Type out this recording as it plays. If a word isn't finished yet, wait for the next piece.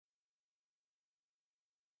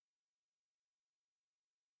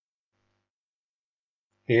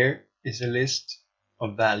Here is a list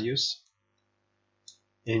of values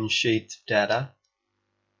in sheet data.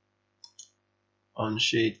 On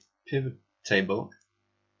sheet pivot table,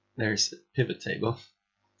 there's a pivot table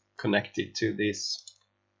connected to this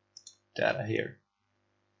data here.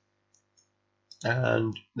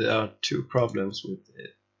 And there are two problems with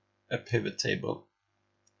a pivot table.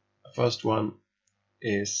 The first one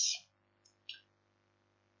is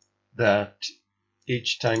that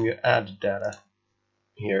each time you add data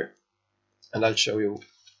here, and I'll show you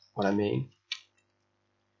what I mean.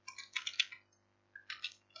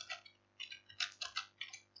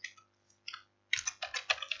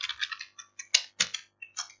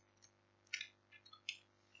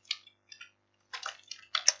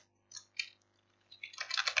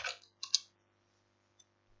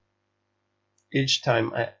 Each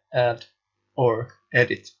time I add or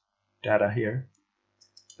edit data here,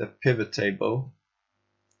 the pivot table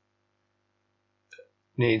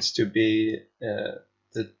needs to be,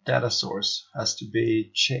 the data source has to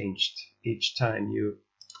be changed each time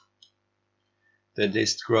the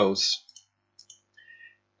list grows.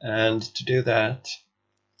 And to do that,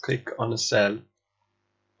 click on a cell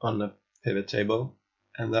on the pivot table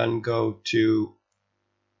and then go to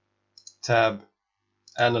tab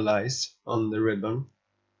Analyze on the ribbon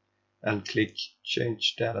and click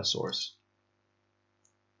Change Data Source.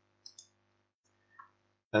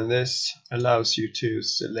 And this allows you to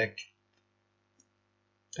select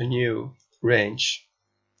a new range,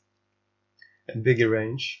 a bigger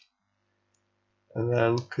range, and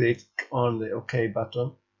then click on the OK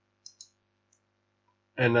button.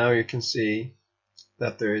 And now you can see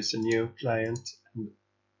that there is a new client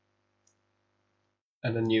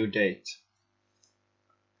and a new date.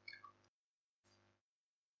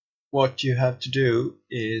 What you have to do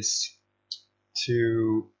is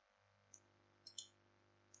to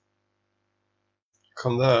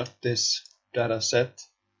convert this data set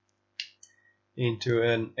into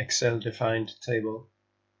an Excel defined table.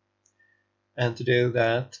 And to do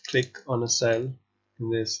that, click on a cell in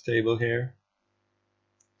this table here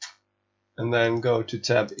and then go to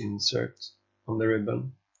tab Insert on the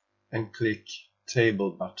ribbon and click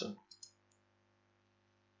Table button.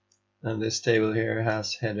 And this table here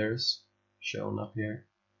has headers shown up here.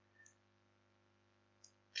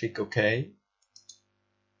 Click OK.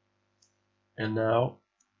 And now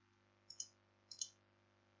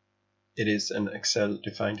it is an Excel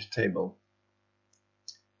defined table.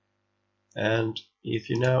 And if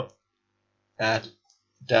you now add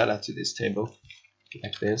data to this table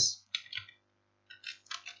like this,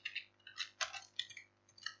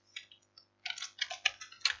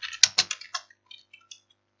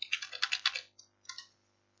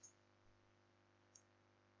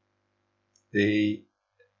 the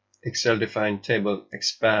Excel defined table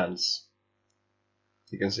expands.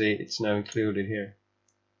 You can see it's now included here.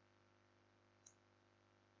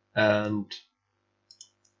 And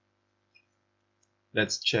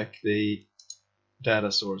let's check the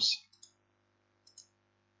data source.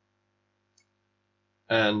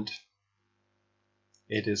 And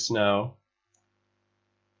it is now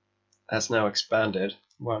has now expanded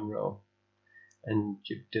one row, and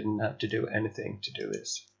you didn't have to do anything to do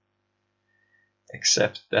this,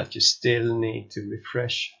 except that you still need to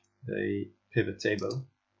refresh the pivot table.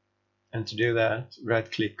 And to do that,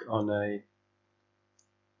 right click on a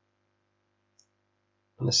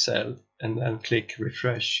cell and then click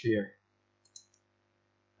refresh here.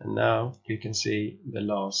 And now you can see the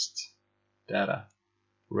last data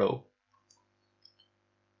row.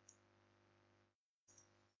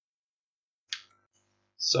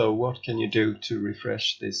 So what can you do to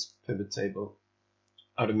refresh this pivot table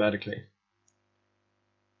automatically?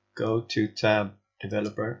 Go to tab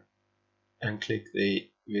Developer and click the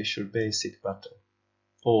Visual Basic button,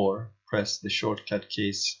 or press the shortcut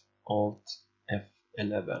keys Alt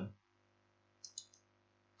F11.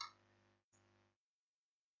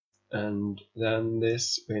 And then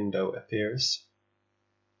this window appears,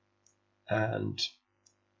 and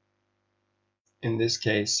in this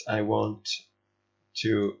case I want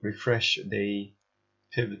to refresh the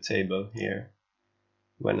pivot table here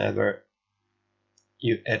whenever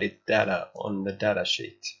you edit data on the data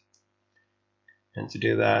sheet. And to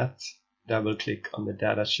do that, double click on the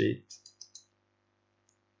data sheet,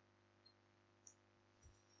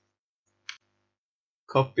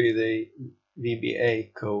 copy the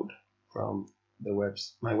VBA code from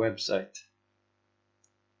my website,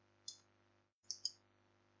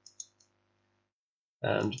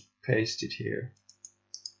 and paste it here.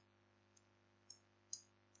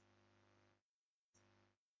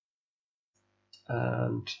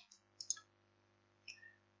 And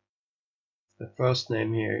The first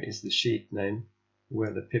name here is the sheet name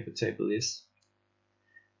where the pivot table is,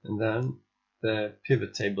 and then the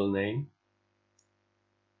pivot table name,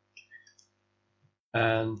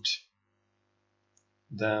 and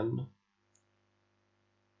then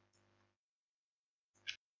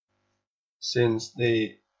since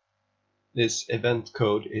this event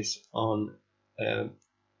code is on a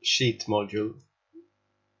sheet module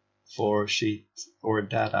for sheet or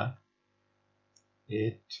data,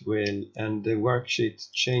 it will, and the worksheet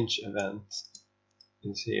change event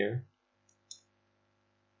is here.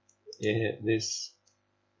 This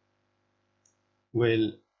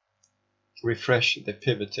will refresh the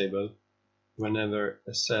pivot table whenever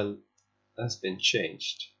a cell has been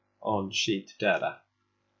changed on sheet data.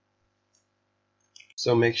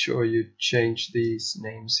 So make sure you change these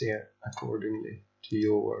names here accordingly to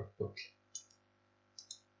your workbook.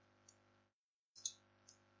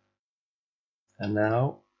 And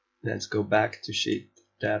now let's go back to sheet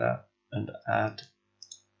data and add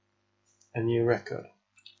a new record.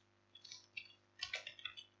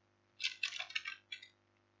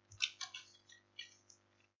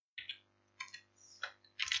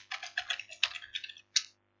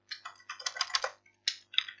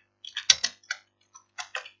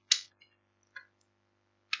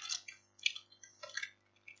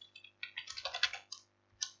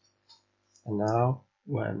 And now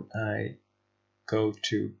when I go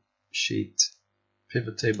to sheet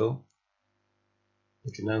pivot table,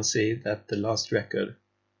 you can now see that the last record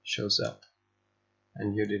shows up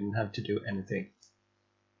and you didn't have to do anything.